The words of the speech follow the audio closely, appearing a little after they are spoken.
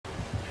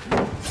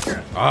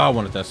I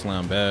wanted that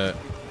slam bad.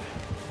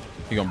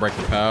 He gonna break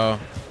the power.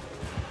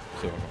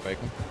 See if I can fake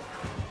him.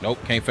 Nope,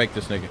 can't fake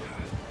this nigga.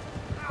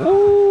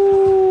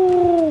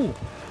 Ooh.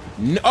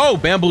 No, oh,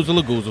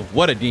 bamboozle goozle.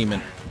 What a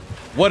demon.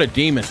 What a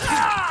demon.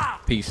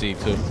 PC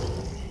too.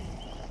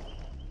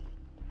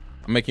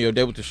 I'm making your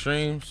day with the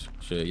streams.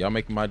 Shit, y'all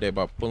making my day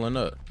by pulling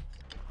up.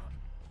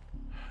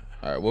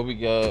 All right, what we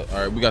got? All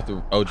right, we got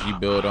the OG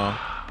build on.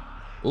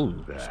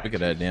 Ooh, speak of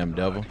that damn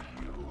devil.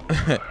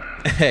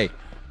 hey,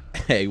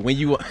 when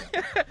you,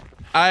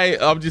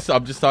 I'm just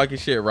talking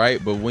shit,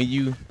 right? But when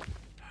you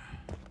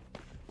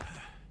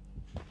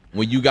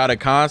got a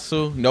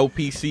console, no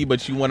PC,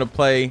 but you want to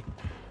play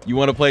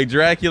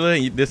Dracula,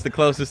 and this the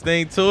closest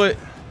thing to it.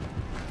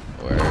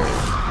 Word.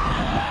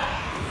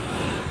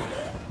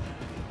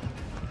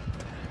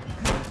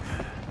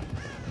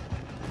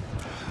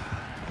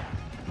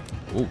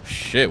 Oh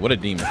shit! What a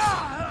demon!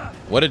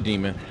 What a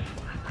demon!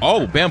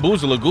 Oh,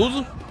 bamboozle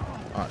goozle!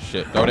 Oh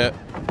shit! Throw that.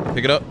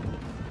 Pick it up.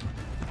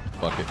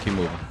 Fuck it. Keep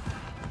moving.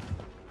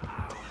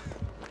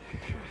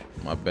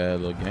 My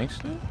bad, little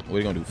gangster. What are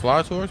you gonna do?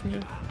 Fly towards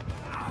me?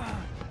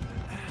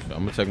 So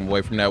I'm gonna take him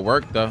away from that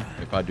work though.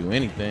 If I do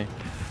anything,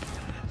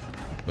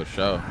 for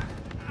sure.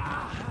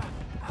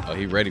 Oh,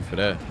 he ready for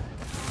that.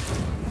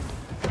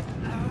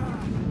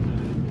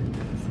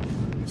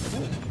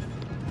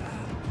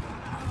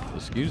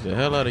 Excuse the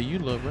hell out of you,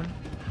 little bro.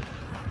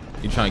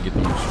 You trying to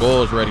get them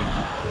skulls ready.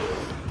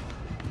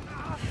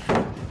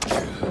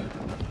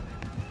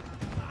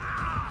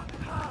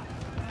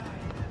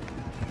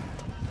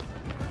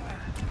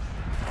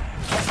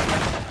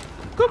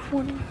 Good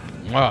morning.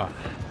 Ah.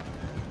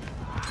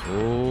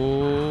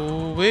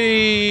 Oh,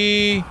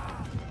 wee.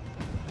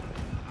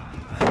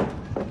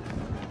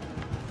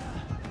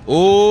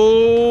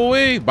 Oh,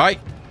 wee. Bite.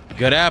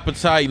 Good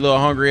appetite, you little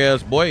hungry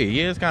ass boy.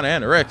 He is kind of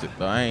anorexic,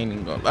 though. I ain't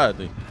even gonna lie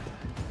to you.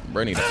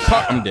 Bro, need a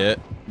pop. I'm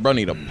dead. Bro,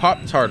 need a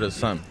Pop-Tart or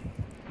something.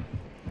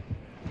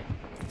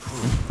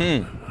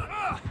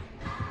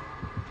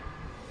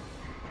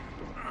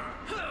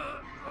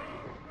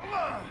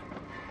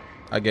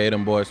 I gave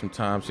them boys some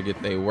time to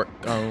get their work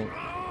on.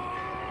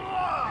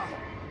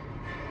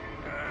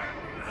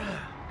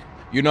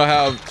 You know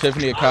how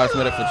Tiffany a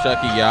cosmetic for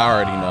Chucky? Yeah,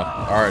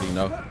 I already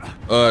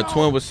know.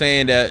 Twin was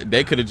saying that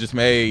they could have just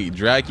made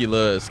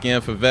Dracula a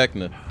skin for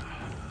Vecna.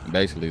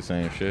 Basically the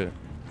same shit.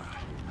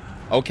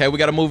 Okay, we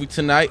got a movie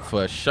tonight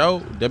for a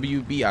show.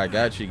 WB, I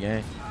got you,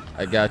 gang.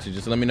 I got you.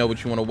 Just let me know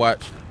what you want to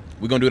watch.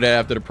 We're going to do that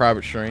after the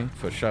private stream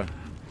for sure.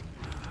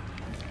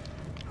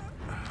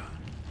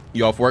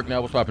 You off work now?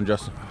 What's poppin',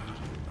 Justin?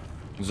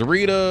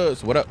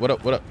 Zaritas, what up, what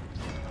up, what up?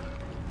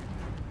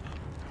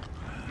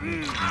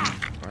 And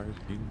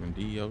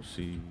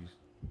DOCs.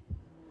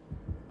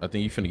 I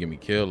think you finna get me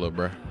killed, little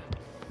bruh.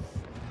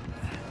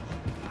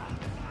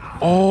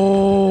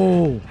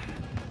 Oh.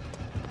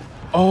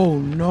 Oh,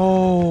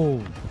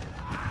 no.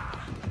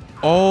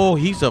 Oh,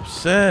 he's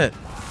upset.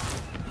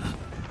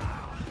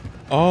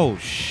 Oh,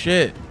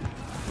 shit.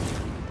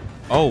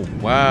 Oh,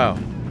 wow.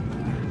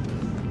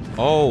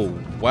 Oh,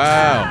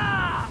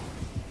 wow.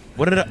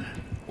 What did I...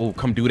 Oh,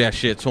 come do that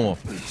shit to him.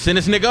 Send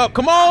this nigga up.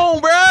 Come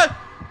on, bruh.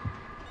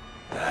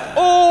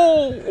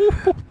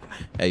 Oh.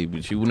 Hey,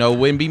 but you know, it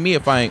wouldn't be me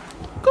if I ain't...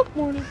 Good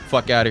morning.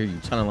 Fuck out of here, you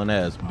tunneling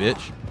ass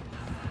bitch.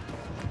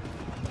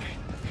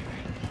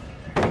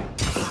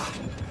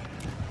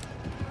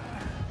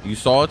 You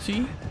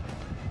salty?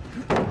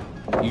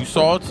 You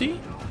salty?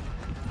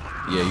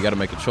 Yeah, you gotta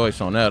make a choice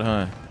on that,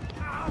 huh?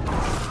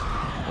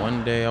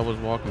 One day I was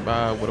walking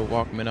by with a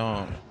Walkman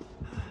on.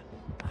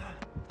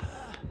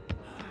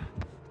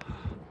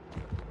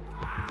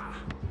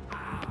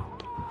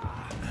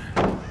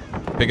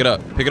 Pick it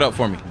up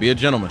for me. Be a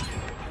gentleman.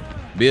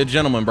 Be a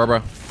gentleman,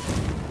 bro.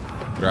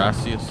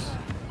 Gracias.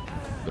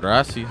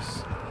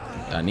 Gracias.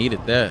 I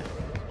needed that.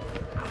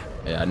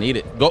 Yeah, I need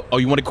it. Go. Oh,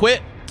 you want to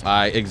quit? All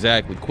right,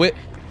 exactly. Quit.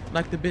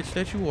 Like the bitch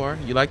that you are.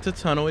 You like to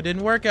tunnel. It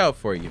didn't work out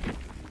for you.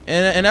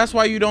 And that's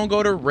why you don't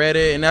go to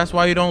Reddit. And that's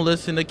why you don't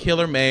listen to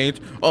Killer Mains.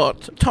 Oh,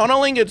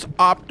 tunneling is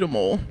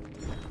optimal.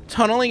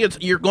 Tunneling is,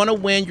 you're going to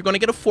win. You're going to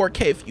get a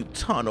 4K if you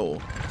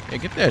tunnel. Yeah,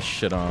 get that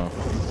shit on.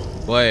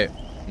 But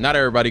not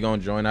everybody going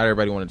to join. Not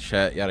everybody want to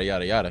chat. Yada,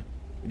 yada, yada.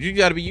 You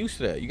got to be used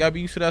to that. You got to be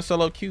used to that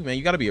solo queue, man.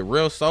 You got to be a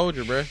real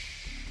soldier, bro.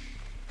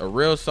 A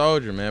real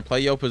soldier, man.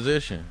 Play your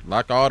position.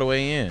 Lock all the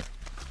way in.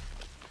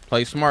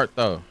 Play smart,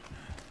 though.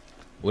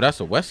 Oh,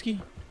 that's a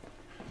Wesky?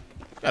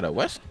 Got a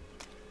Wesky?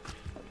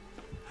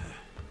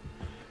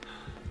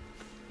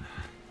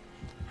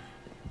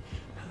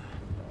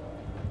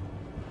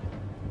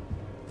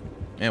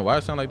 Man, why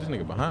it sound like this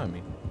nigga behind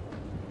me?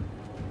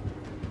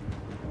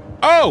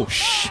 Oh,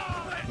 shh!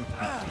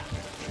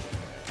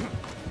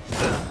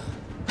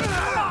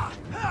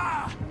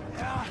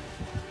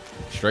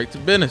 Straight to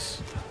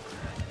business.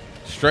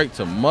 Straight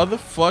to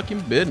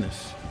motherfucking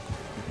business.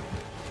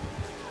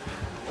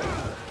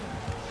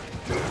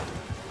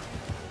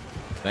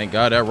 Thank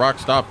God that rock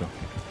stopped him.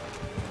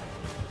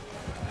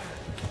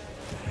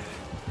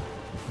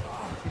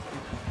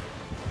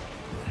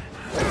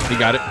 He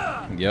got it.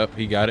 Yep,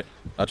 he got it.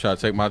 I try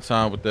to take my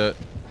time with that.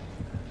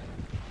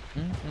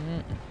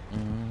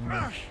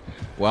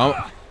 Well,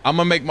 I'm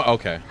gonna make my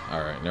okay.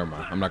 All right, never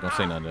mind. I'm not gonna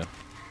say nothing. Then.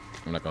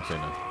 I'm not gonna say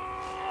nothing.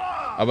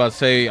 I'm about to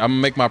say I'm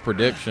gonna make my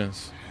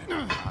predictions.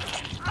 Just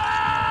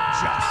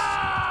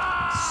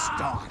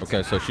stop.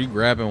 Okay, so she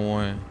grabbing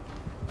one.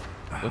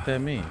 What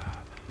that mean?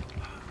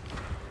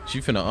 She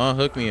finna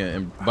unhook me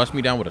and bust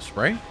me down with a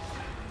spray?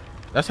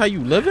 That's how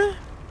you living?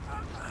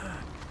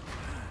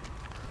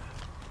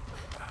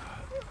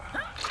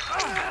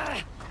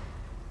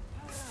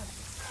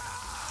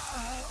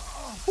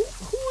 Who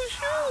is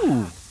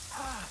you?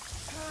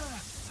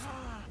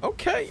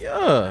 Okay,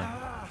 yeah.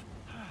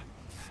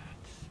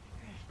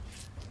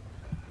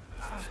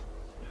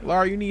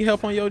 Laura, you need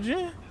help on your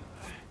gym?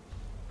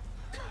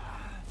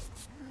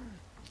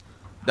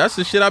 That's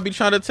the shit I be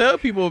trying to tell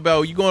people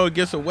about. You going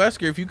against a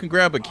Wesker, if you can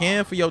grab a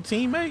can for your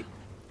teammate?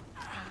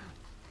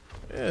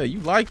 Yeah, you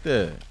like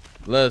that.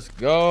 Let's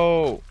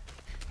go.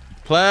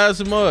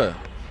 Plasma.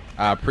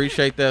 I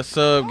appreciate that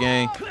sub,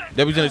 gang.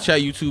 W's in the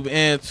chat, YouTube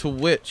and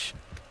Twitch.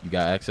 You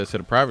got access to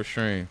the private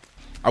stream.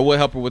 I would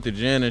help her with the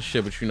gen and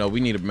shit, but you know, we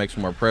need to make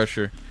some more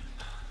pressure.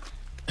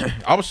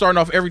 I was starting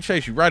off every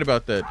chase. You right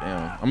about that.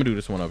 Damn, I'm gonna do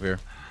this one up here.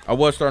 I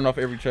was starting off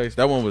every chase.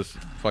 That one was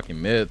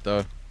fucking mid,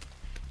 though.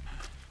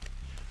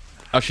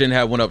 I shouldn't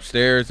have went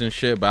upstairs and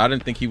shit, but I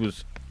didn't think he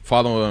was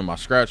following my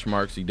scratch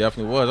marks. He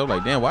definitely was. I was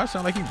like, damn, why it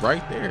sound like he's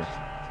right there?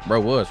 Bro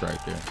was right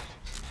there.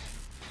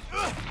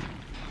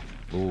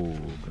 Ooh,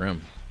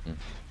 grim.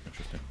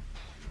 Interesting.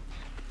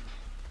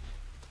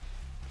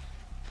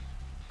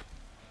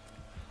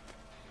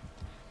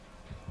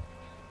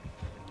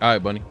 All right,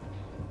 bunny.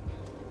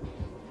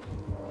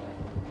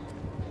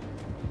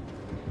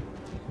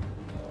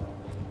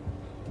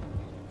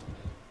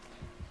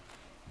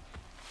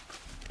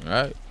 All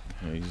right,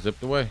 he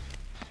zipped away.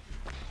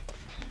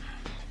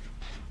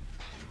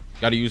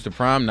 Got to use the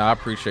Prime. Nah, I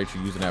appreciate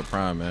you using that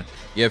Prime, man.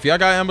 Yeah, if y'all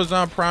got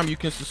Amazon Prime, you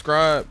can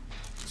subscribe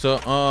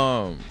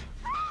to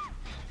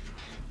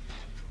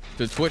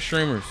Twitch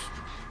streamers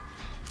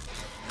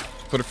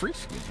for the free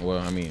skin. Well,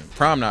 I mean,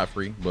 Prime not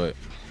free, but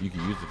you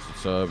can use it to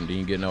sub, and then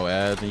you get no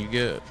ads, and you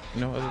get,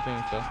 you know, other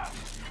things. So.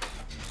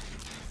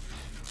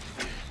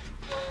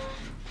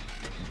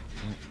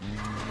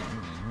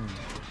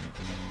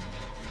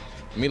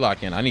 Let me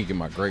lock in. I need to get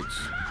my grapes.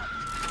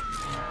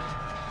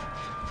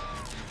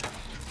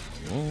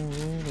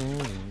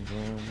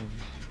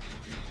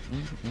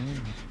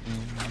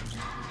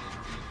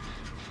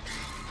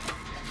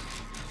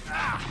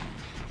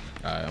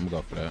 Alright, I'm gonna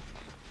go for that.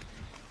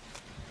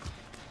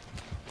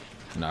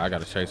 Nah, I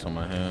got a chase on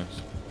my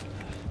hands.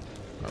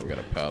 Alright, we got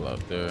a pal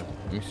out there.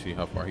 Let me see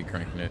how far he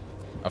cranking it.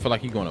 I feel like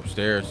he going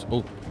upstairs.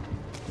 Oh,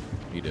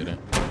 he didn't.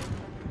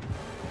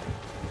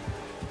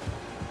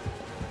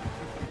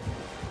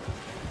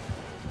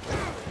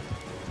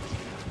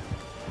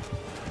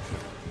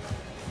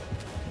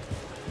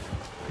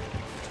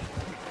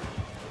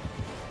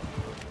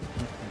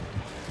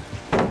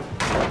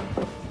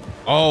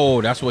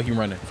 Oh, that's what he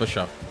running for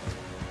sure.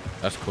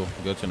 That's cool.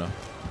 Good to know.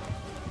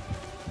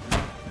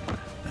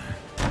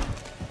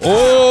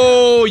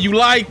 Oh, you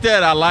like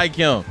that? I like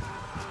him.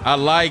 I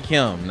like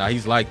him. Nah,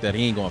 he's like that.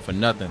 He ain't going for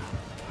nothing.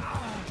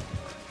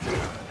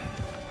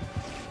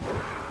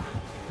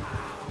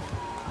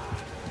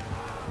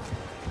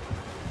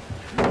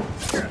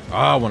 Oh,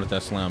 I wanted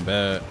that slam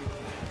bad.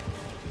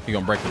 He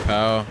gonna break the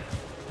power.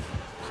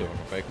 See if I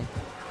can fake him.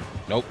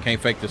 Nope,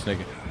 can't fake this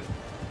nigga.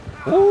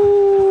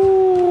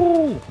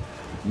 Ooh.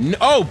 No,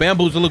 oh,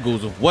 Bamboozle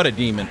Goozle. What a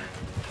demon.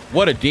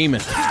 What a demon.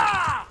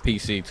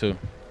 PC too.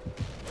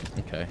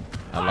 Okay.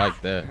 I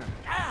like that.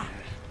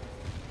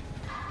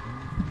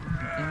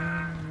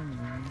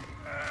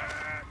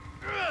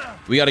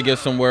 We got to get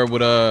somewhere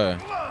with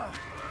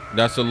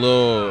that's a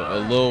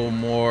little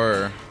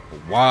more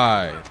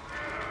wide.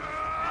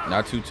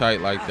 Not too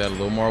tight like that, a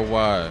little more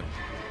wide.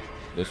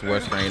 This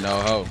Wesker ain't no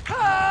hoe.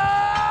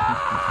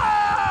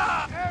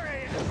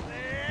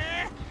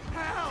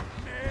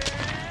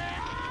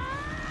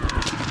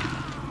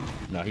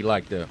 Nah, he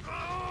like that.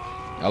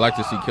 I like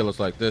to see killers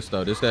like this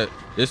though. This that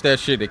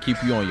shit that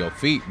keep you on your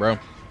feet, bro.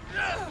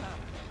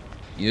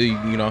 You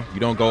know, you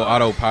don't go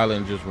autopilot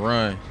and just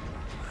run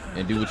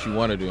and do what you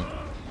want to do.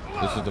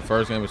 This is the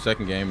first game and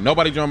second game.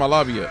 Nobody joined my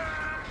lobby yet.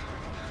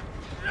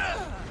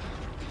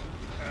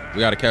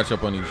 We got to catch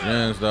up on these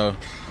gens though.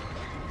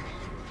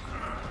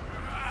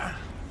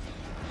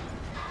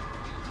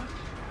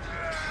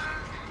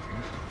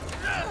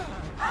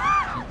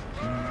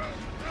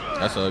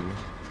 That's ugly.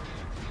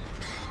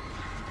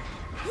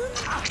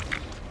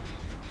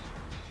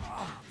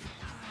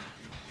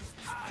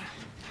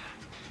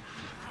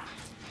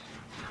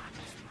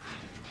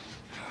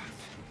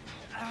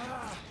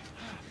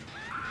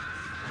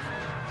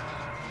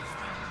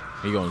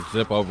 He gonna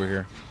zip over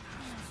here.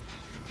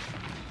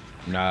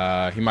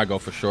 Nah, he might go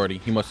for Shorty.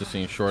 He must have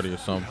seen Shorty or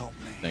something.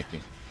 Thank you.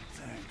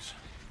 Thanks.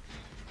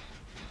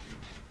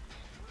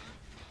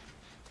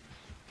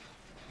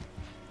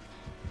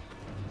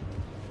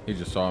 He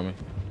just saw me.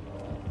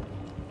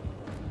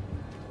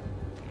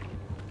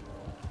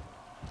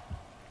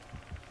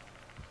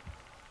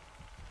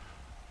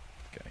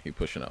 Okay. He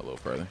pushing out a little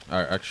further.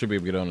 All right, I should be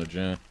able to get on the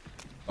gen.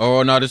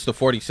 Oh no, this is the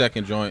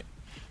 40-second joint.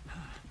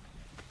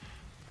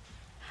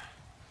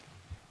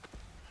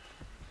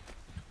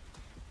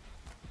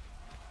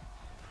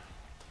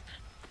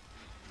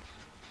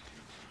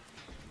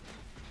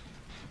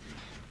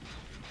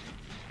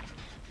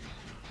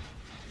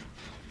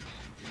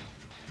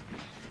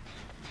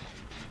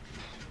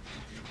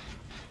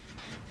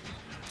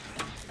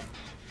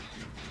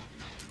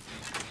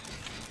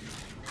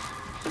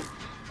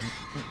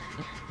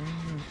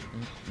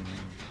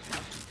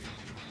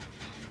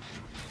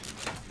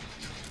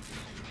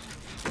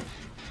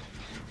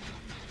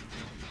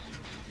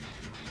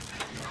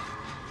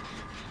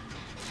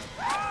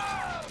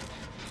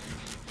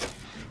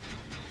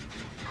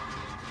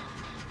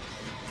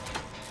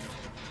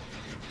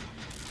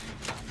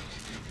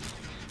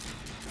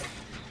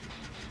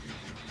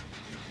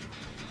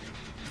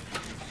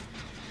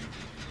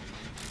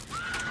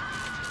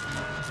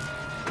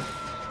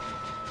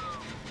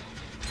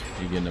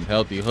 He getting them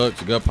healthy hooks.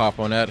 Good pop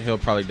on that. He'll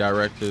probably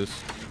direct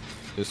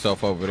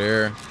himself over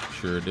there.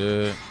 Sure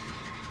did.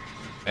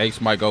 Ace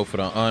might go for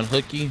the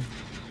unhooky.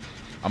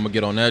 I'm gonna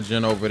get on that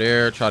gen over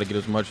there. Try to get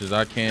as much as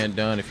I can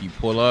done. If you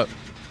pull up,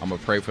 I'm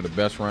gonna pray for the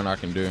best run I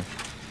can do.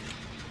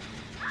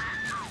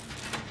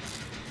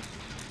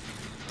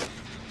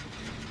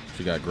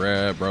 She got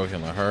grabbed, bro.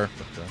 Healing her.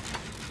 Okay.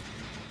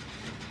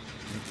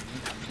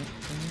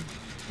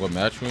 What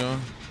match we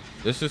on?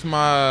 This is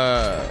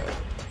my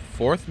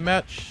 4th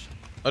match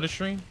of the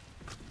stream.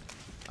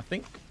 I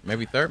think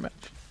maybe 3rd match.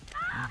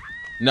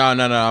 No.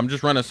 I'm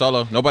just running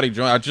solo. Nobody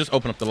joined. I just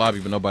opened up the lobby,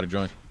 but nobody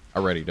joined. I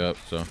readied up,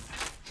 so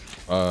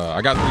I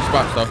got 3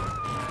 spots though.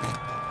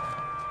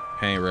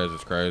 Pain res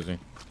is crazy. I'm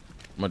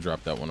gonna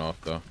drop that one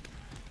off though.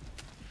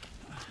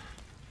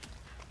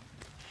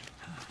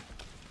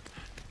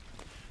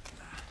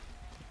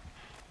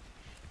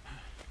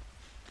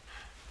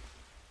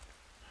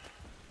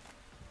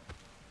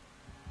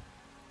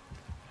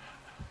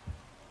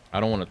 I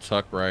don't want to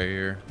tuck right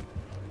here.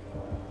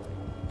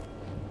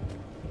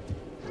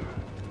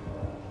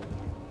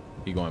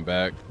 He going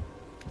back.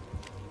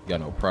 Got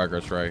no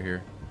progress right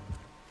here.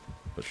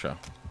 For sure.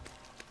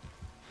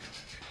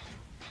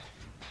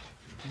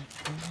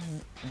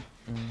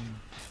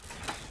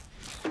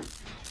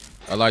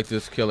 I like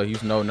this killer.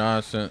 He's no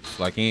nonsense.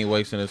 Like, he ain't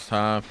wasting his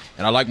time.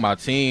 And I like my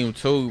team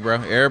too, bro.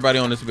 Everybody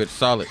on this bitch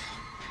solid.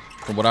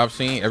 From what I've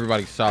seen,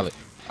 everybody's solid.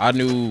 I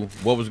knew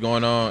what was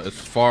going on as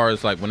far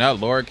as like when that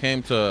Laura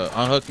came to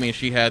unhook me and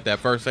she had that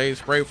first aid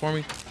spray for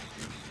me.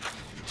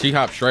 She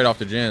hopped straight off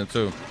the gen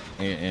too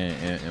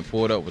and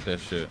pulled up with that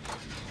shit.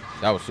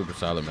 That was super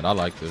solid, man. I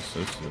like this.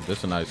 This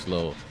is a nice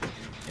little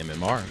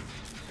MMR.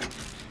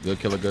 Good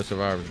killer, good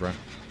survivors, bro.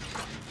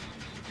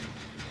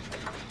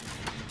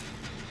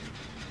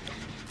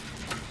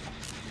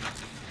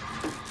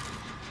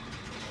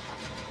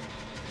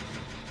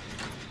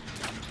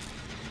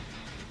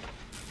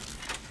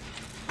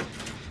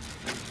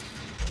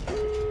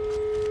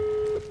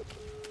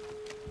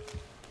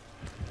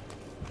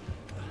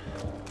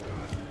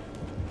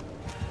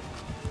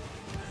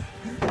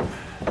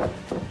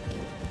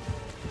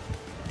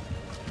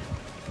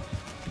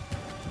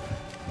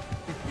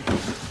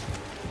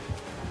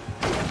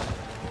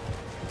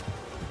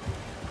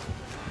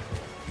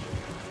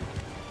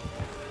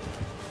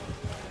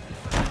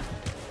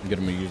 Get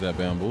him to use that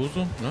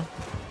bamboozle? No?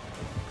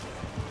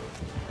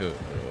 Good.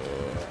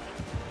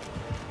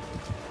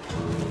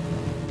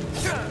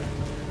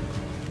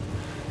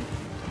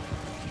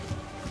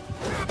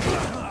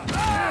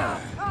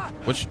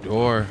 Which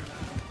door?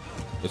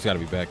 It's got to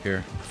be back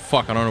here.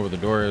 Fuck, I don't know where the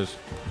door is.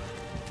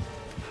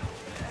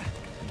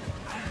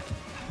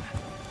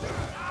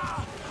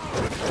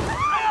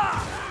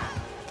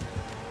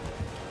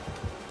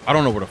 I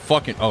don't know where the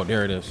fucking... Oh,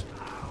 there it is.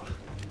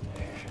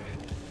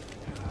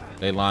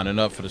 They lining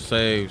up for the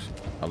saves.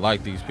 I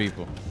like these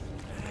people.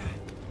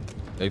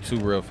 They too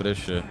real for this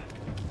shit.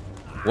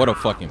 What a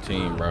fucking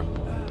team, bro.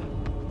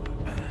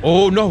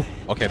 Oh, no.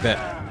 Okay, bet.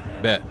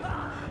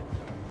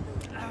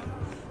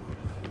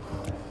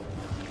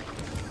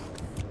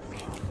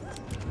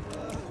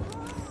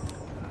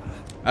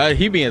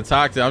 He being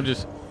toxic. I'm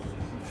just... All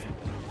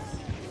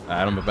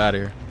right, I'm up out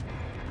of here.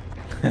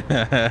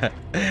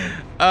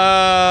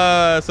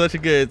 Such a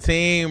good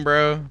team,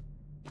 bro.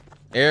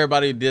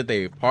 Everybody did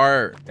their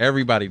part.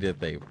 Everybody did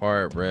their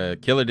part, bruh.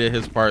 Killer did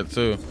his part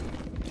too.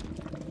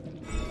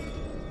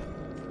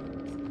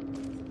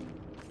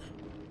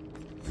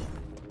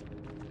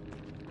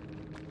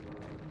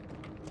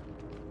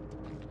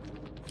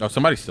 Oh,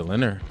 somebody's still in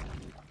there.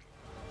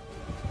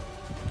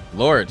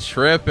 Lord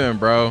tripping,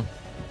 bro.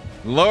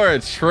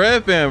 Lord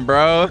tripping,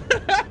 bro.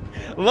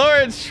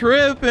 Lord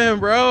tripping,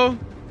 bro.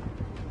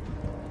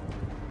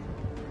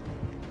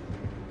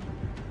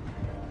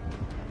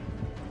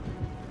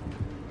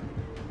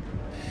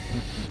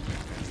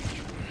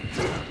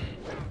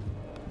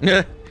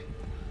 Yeah.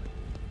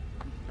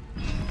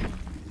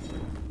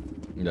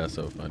 That's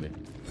so funny.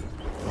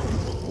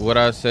 What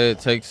I said,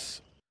 it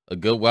takes a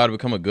good while to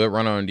become a good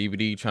runner on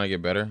DVD, trying to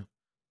get better.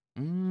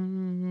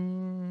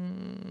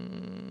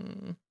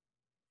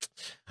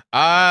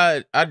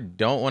 I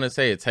don't want to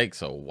say it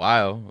takes a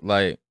while.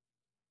 Like,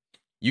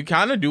 you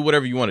kind of do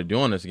whatever you want to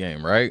do in this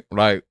game, right?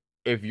 Like,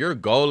 if your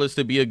goal is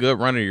to be a good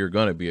runner, you're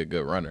gonna be a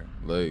good runner.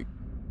 Like,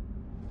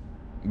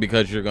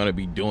 because you're gonna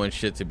be doing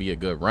shit to be a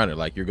good runner.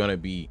 Like, you're gonna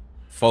be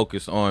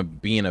focused on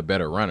being a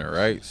better runner,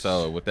 right?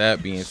 So with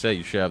that being said,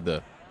 you should have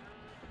the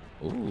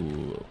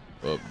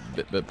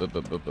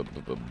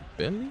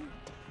Billy.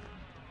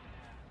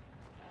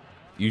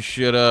 You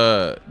should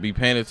be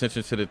paying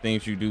attention to the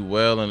things you do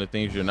well and the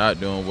things you're not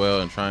doing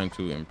well and trying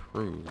to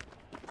improve.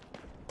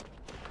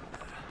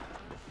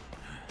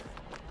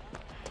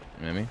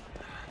 You know what I mean?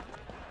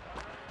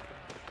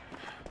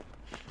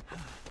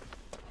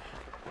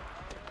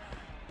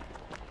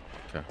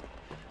 Okay.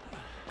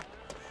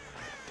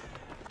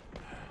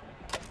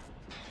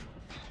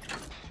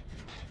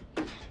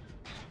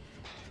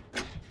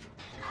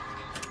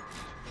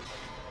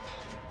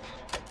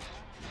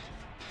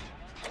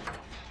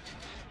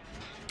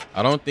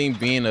 I don't think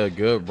being a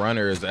good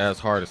runner is as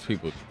hard as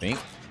people think,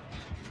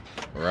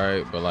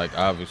 right? But like,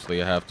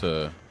 obviously I have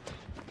to.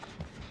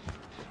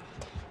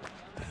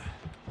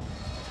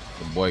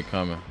 The boy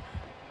coming.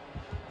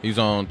 He's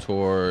on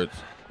towards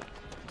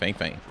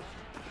Fang.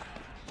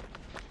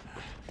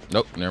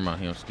 Nope, never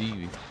mind. He on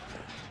Stevie.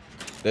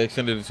 They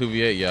extended the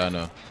 2v8. Yeah, I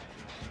know.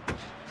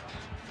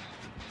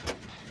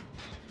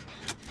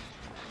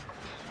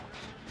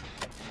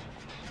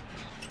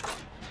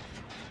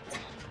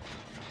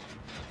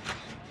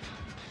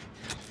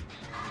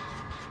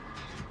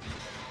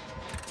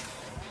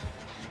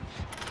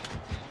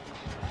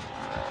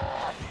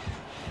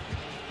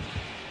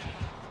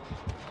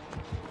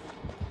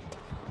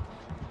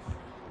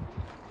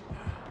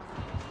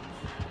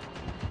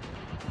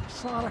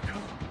 Sonico,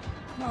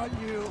 not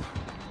you.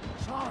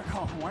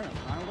 Sonico, wait a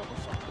minute. What was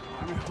Sonico?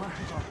 I mean, where's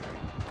okay?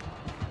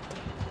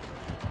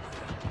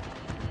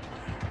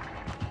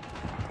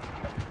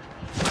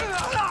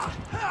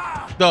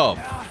 The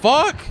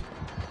fuck?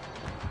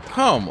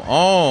 Come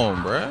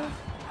on, bruh.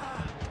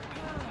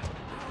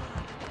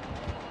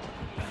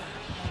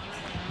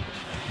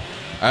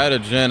 I had a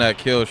gen at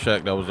Kill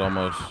Shack that was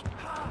almost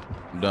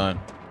done.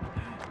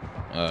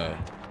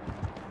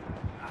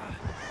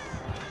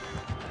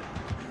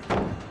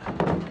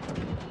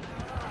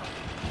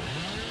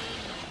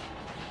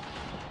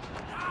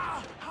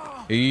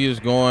 He is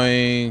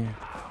going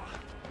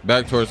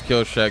back towards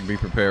Kill Shack. Be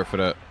prepared for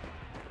that.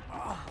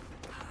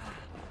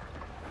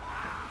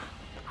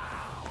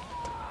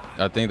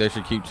 I think they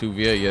should keep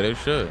 2v8. Yeah, they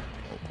should.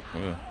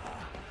 Yeah.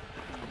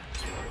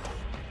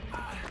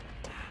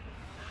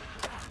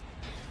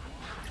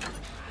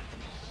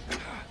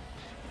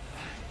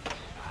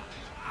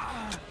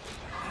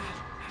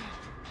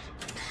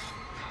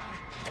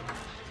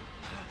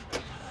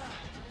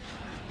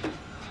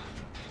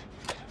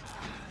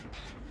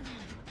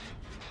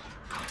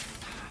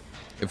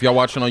 If y'all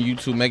watching on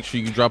YouTube, make sure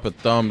you drop a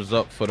thumbs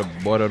up for the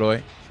Borderoy.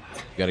 You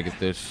gotta get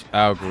this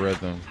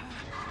algorithm.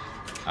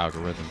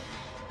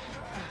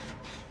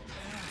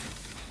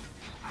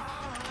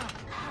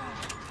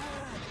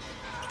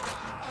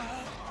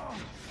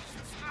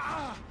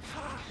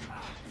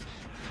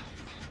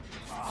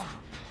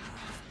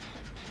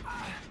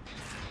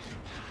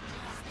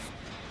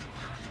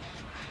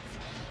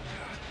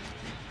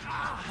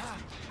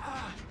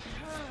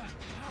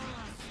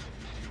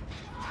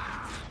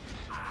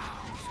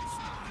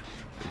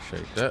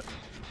 Appreciate that.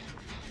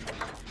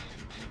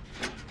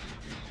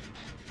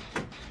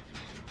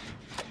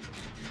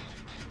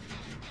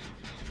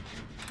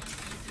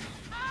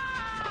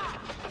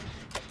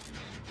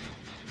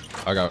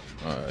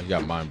 He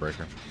got Mind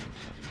Breaker.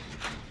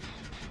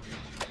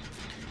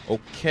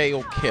 Okay,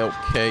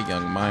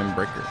 young Mind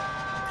Breaker.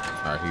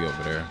 All right, he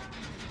over there.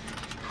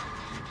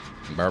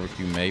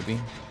 Barbecue maybe.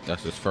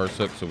 That's his first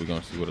hook, so we're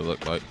gonna see what it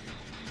looked like.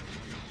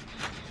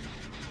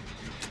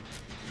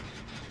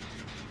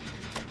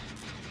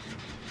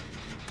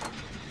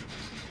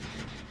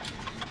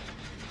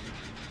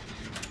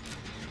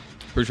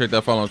 Appreciate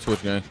that follow on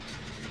Twitch, gang.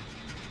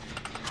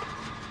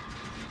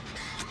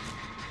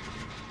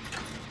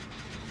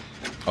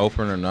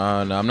 Opener,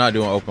 nah, I'm not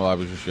doing open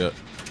lobbies and shit.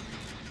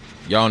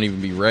 Y'all don't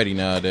even be ready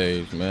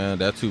nowadays, man.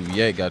 That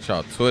 2v8 got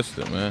y'all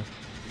twisted, man.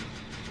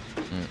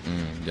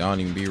 Y'all don't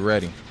even be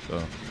ready.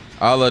 So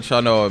I'll let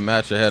y'all know a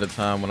match ahead of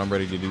time when I'm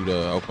ready to do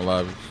the open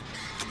lobbies.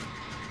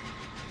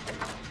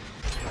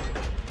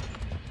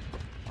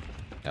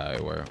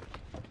 Alright, well.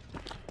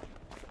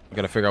 I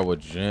gotta figure out what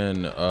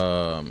gen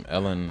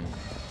Ellen.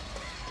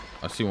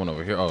 I see one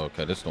over here. Oh,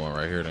 okay, this is the one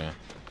right here then.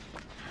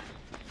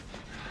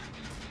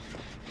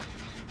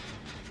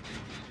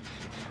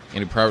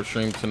 Any private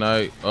stream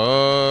tonight?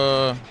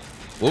 We'll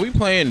be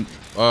playing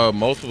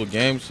multiple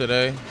games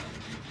today.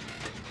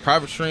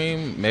 Private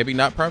stream, maybe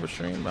not private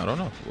stream. I don't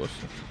know. We'll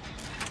see.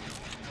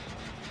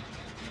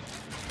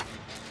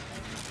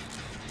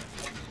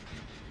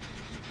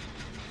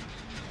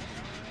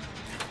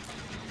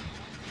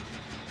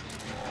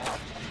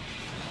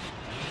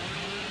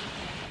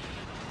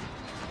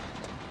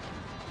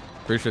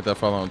 Appreciate that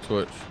follow on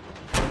Twitch.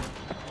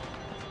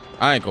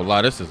 I ain't gonna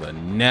lie, this is a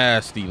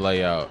nasty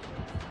layout.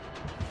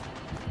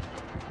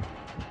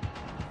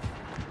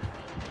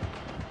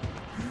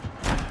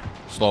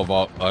 Slow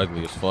vault,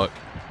 ugly as fuck.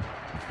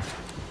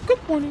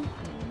 Good morning.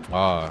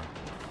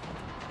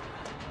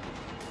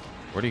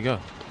 Where'd he go?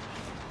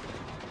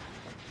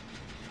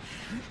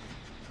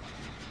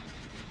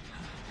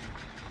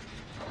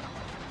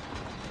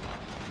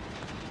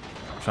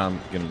 I'm trying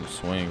to get him to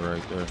swing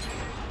right there.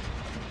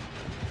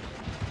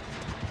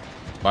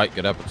 Bite,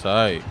 good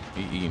appetite.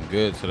 He eating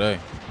good today.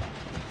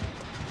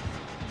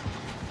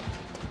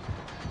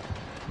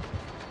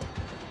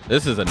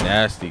 This is a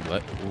nasty.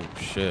 Oh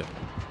shit.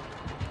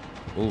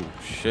 Oh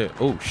shit.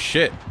 Oh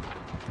shit.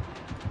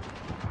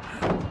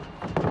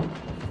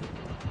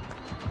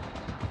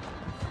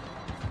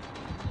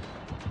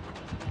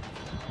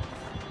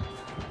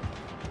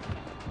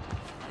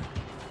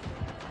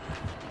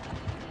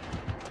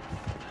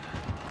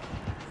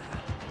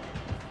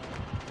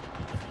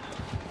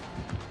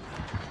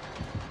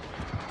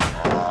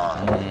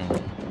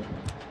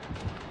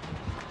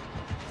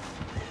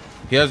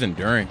 He has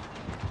enduring.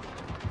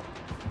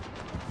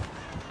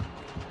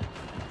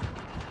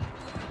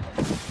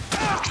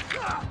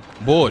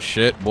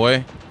 Bullshit,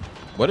 boy.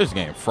 What is this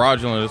game?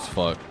 Fraudulent as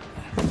fuck.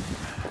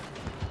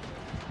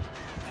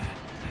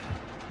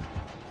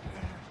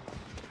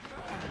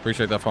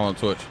 Appreciate that follow on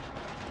Twitch.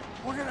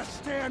 We're gonna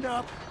stand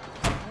up.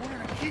 We're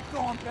gonna keep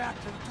going back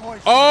to the toy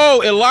store.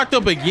 Oh, it locked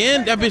up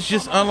again? That bitch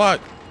just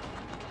unlocked.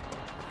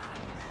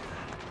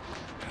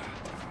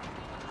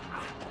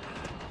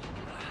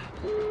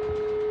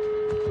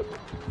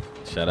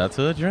 Shout out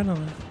to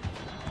Adrenaline.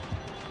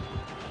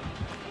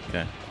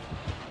 Okay.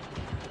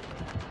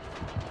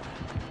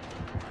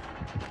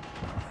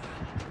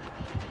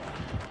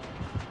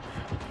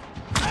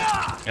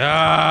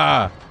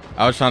 Ah!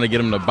 I was trying to get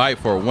him to bite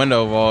for a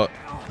window vault.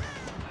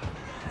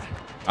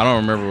 I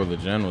don't remember where the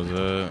gen was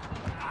at.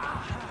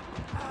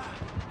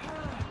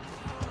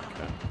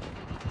 Okay.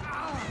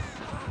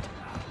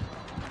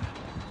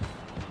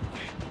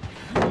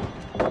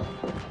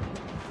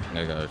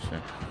 I got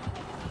you.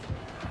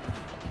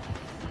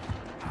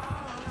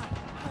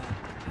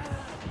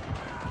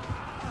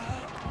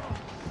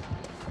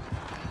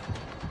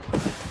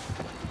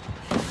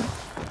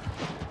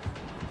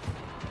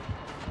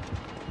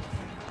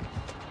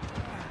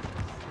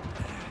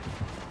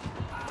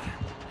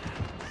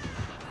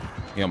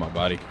 He on my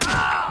body.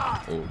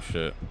 Oh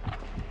shit.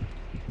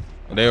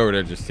 They over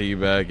there just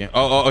teabagging.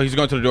 Oh, he's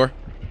going to the door.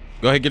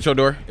 Go ahead, get your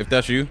door if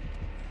that's you.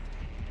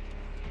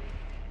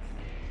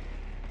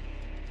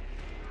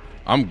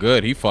 I'm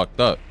good. He fucked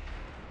up.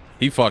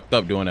 He fucked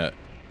up doing that.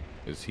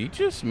 Cause he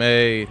just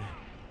made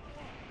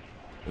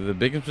the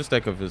biggest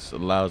mistake of his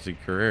lousy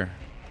career.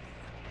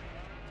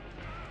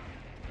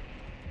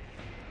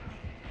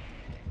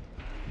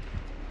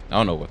 I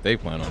don't know what they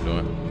plan on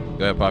doing.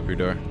 Go ahead, pop your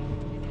door.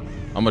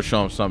 I'm gonna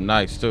show him something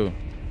nice too.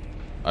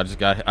 I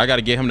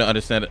gotta get him to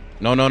understand it.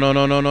 No.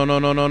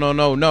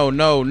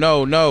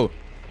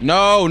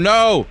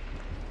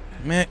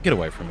 Man, get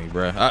away from me,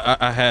 bro.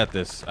 I had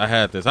this.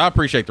 I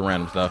appreciate the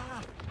randoms though.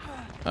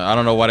 I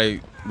don't know why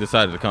they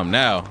decided to come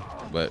now,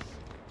 but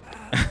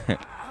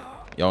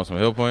y'all want some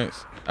heal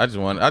points? I just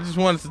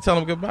wanted to tell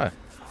him goodbye.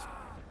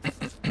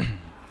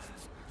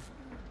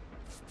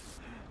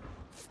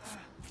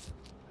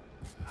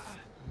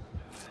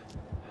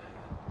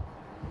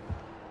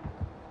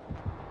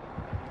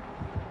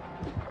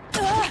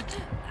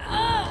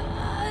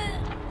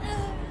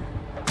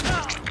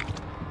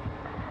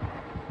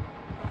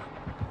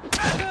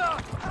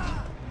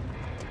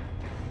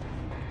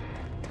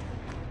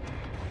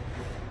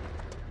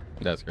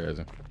 That's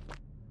crazy.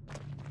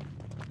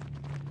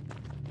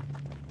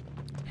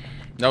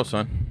 That was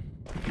fun.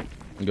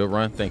 Good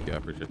run. Thank you. I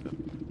appreciate that.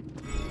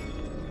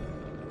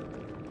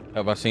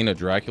 Have I seen a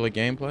Dracula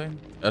gameplay?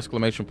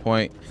 Exclamation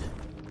point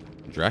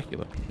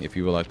Dracula. If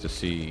you would like to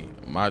see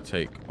my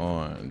take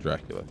on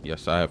Dracula.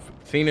 Yes, I have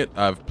seen it.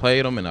 I've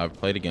played them and I've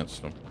played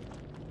against them.